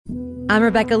I'm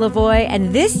Rebecca Lavoie,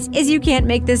 and this is You Can't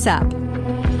Make This Up.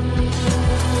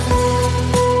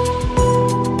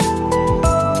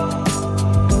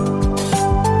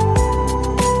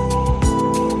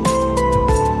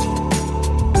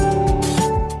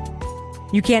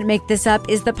 You Can't Make This Up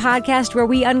is the podcast where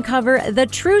we uncover the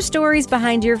true stories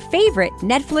behind your favorite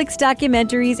Netflix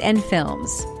documentaries and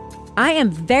films. I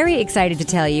am very excited to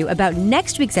tell you about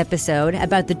next week's episode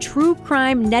about the true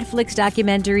crime Netflix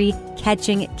documentary,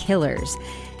 Catching Killers.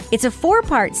 It's a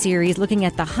 4-part series looking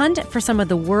at the hunt for some of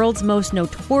the world's most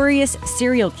notorious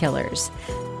serial killers.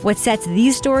 What sets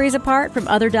these stories apart from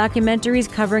other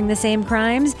documentaries covering the same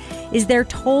crimes is they're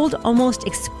told almost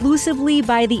exclusively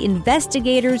by the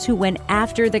investigators who went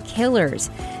after the killers.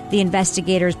 The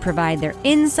investigators provide their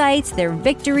insights, their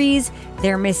victories,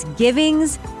 their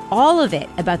misgivings, all of it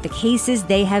about the cases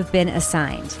they have been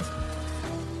assigned.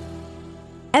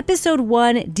 Episode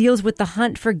 1 deals with the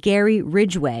hunt for Gary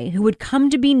Ridgway, who would come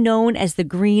to be known as the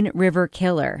Green River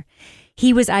Killer.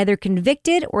 He was either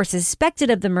convicted or suspected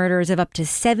of the murders of up to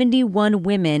 71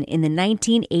 women in the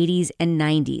 1980s and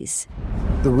 90s.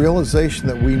 The realization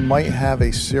that we might have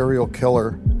a serial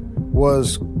killer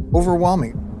was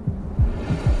overwhelming.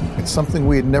 It's something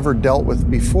we had never dealt with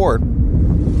before.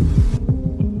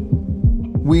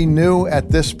 We knew at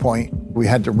this point we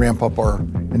had to ramp up our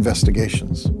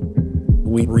investigations.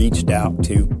 We reached out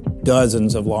to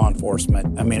dozens of law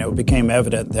enforcement. It became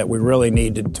evident that we really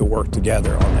needed to work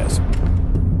together on this.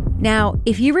 Now,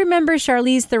 if you remember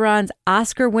Charlize Theron's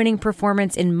Oscar-winning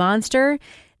performance in Monster,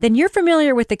 then you're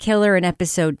familiar with the killer in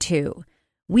episode 2.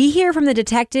 We hear from the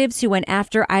detectives who went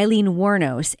after Eileen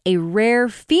Wuornos, a rare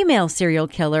female serial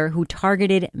killer who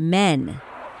targeted men.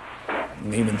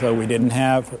 And even though we didn't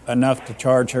have enough to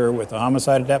charge her with a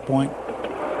homicide at that point.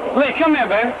 Lee, come here,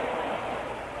 baby.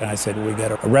 And I said, we got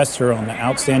to arrest her on the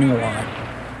outstanding warrant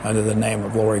under the name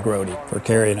of Lori Grody for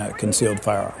carrying a concealed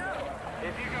firearm.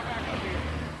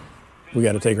 We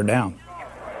got to take her down.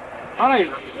 My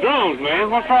name's Jones, man.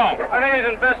 What's wrong? My name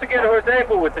is Investigator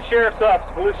Hordable with the Sheriff's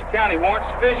Office, Volusia County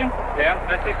Warrants Division. Yeah,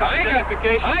 let's see some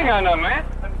identification. I ain't got nothing, man.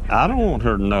 I don't want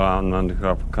her to know I'm an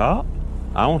undercover cop.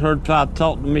 I want her to try to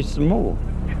talk to me some more.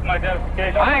 Get some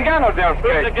identification. I ain't got no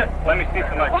identification. Let me see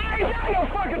some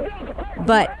identification.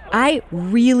 But I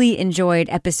really enjoyed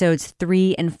episodes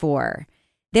 3 and 4.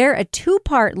 They're a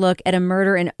 2-part look at a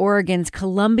murder in Oregon's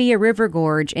Columbia River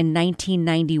Gorge in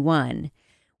 1991.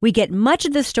 We get much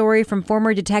of the story from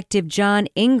former Detective John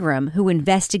Ingram, who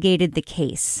investigated the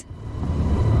case.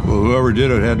 Well, whoever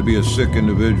did it had to be a sick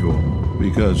individual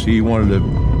because he wanted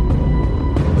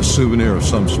a souvenir of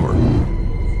some sort.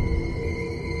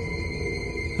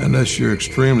 Unless you're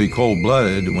extremely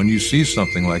cold-blooded, when you see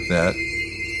something like that,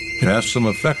 it has some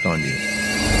effect on you.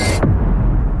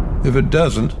 If it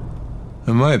doesn't,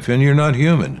 in my opinion, you're not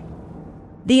human.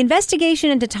 The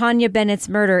investigation into Tanya Bennett's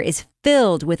murder is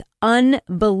filled with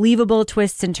unbelievable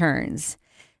twists and turns.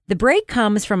 The break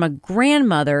comes from a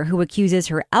grandmother who accuses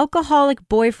her alcoholic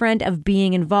boyfriend of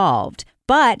being involved.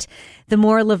 But the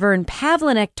more Laverne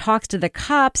Pavlinek talks to the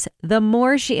cops, the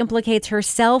more she implicates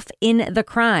herself in the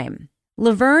crime.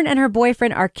 Laverne and her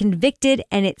boyfriend are convicted,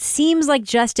 and it seems like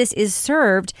justice is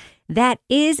served. That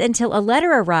is until a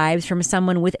letter arrives from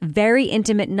someone with very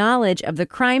intimate knowledge of the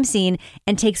crime scene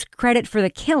and takes credit for the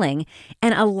killing,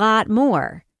 and a lot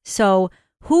more. So,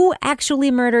 who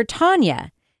actually murdered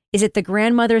Tanya? Is it the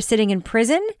grandmother sitting in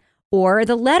prison, or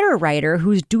the letter writer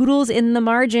whose doodles in the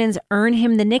margins earn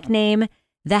him the nickname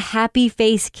the Happy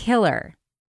Face Killer?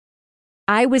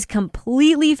 I was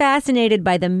completely fascinated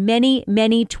by the many,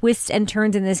 many twists and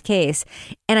turns in this case,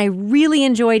 and I really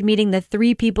enjoyed meeting the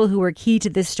 3 people who were key to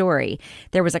this story.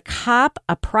 There was a cop,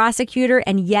 a prosecutor,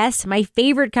 and yes, my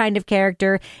favorite kind of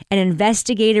character, an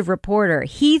investigative reporter.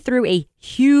 He threw a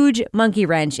huge monkey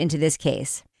wrench into this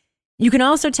case. You can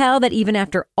also tell that even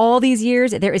after all these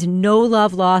years, there is no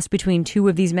love lost between 2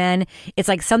 of these men. It's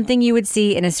like something you would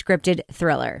see in a scripted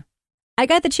thriller. I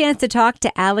got the chance to talk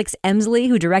to Alex Emsley,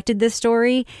 who directed this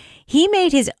story. He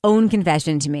made his own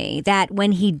confession to me that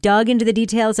when he dug into the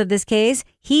details of this case,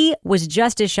 he was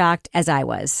just as shocked as I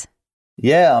was.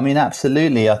 Yeah,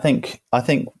 absolutely. I think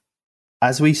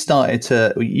as we started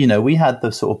to, we had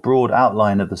the sort of broad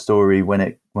outline of the story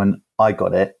when I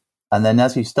got it. And then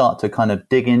as you start to kind of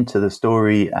dig into the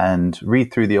story and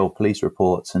read through the old police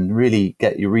reports and really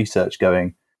get your research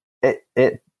going,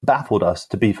 it baffled us,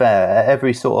 to be fair. At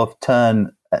every sort of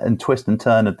turn and twist and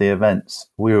turn of the events,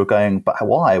 we were going, but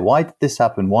why? Why did this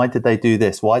happen? Why did they do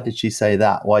this? Why did she say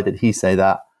that? Why did he say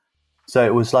that? So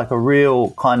it was like a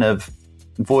real kind of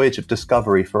voyage of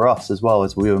discovery for us as well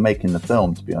as we were making the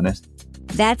film, to be honest.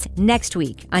 That's next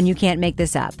week on You Can't Make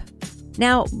This Up.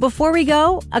 Now, before we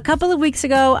go, a couple of weeks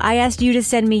ago, I asked you to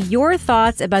send me your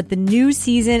thoughts about the new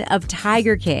season of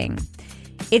Tiger King.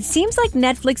 It seems like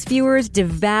Netflix viewers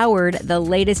devoured the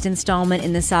latest installment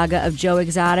in the saga of Joe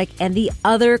Exotic and the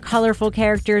other colorful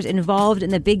characters involved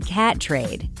in the big cat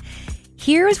trade.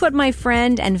 Here's what my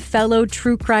friend and fellow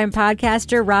true crime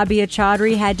podcaster Rabia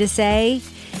Chaudhry had to say.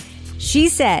 She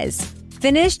says,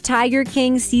 finished Tiger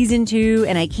King Season 2,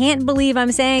 and I can't believe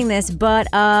I'm saying this, but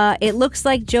it looks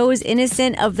like Joe is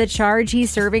innocent of the charge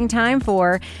he's serving time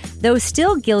for, though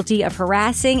still guilty of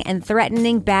harassing and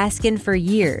threatening Baskin for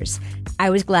years.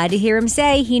 I was glad to hear him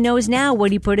say he knows now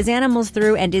what he put his animals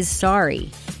through and is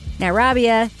sorry. Now,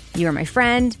 Rabia, you are my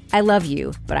friend. I love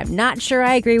you, but I'm not sure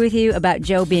I agree with you about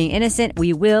Joe being innocent.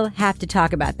 We will have to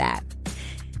talk about that.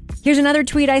 Here's another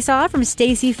tweet I saw from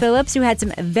Stacy Phillips, who had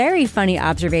some very funny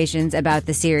observations about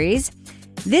the series.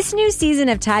 This new season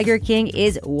of Tiger King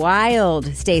is wild,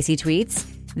 Stacy tweets.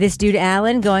 This dude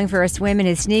Alan going for a swim in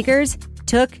his sneakers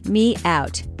took me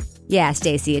out. Yeah,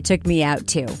 Stacy, it took me out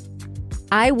too.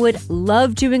 I would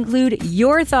love to include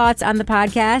your thoughts on the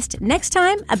podcast next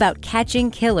time about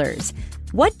catching killers.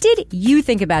 What did you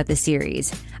think about the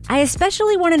series? I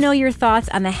especially want to know your thoughts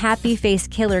on the Happy Face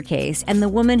Killer case and the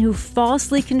woman who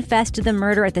falsely confessed to the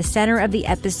murder at the center of the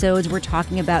episodes we're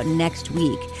talking about next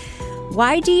week.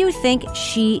 Why do you think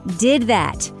she did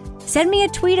that? Send me a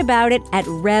tweet about it at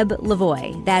Reb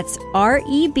Lavoie. That's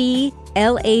RebLavoie.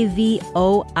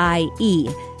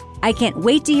 I can't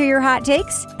wait to hear your hot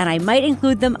takes, and I might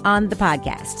include them on the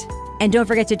podcast. And don't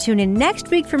forget to tune in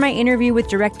next week for my interview with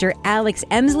director Alex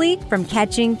Emsley from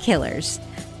Catching Killers.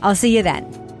 I'll see you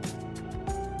then.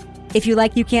 If you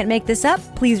like You Can't Make This Up,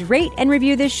 please rate and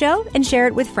review this show and share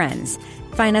it with friends.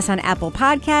 Find us on Apple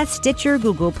Podcasts, Stitcher,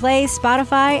 Google Play,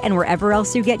 Spotify, and wherever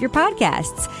else you get your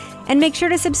podcasts. And make sure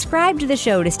to subscribe to the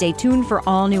show to stay tuned for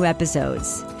all new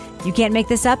episodes. You Can't Make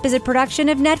This Up is a production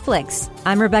of Netflix.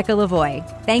 I'm Rebecca Lavoie.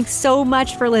 Thanks so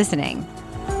much for listening.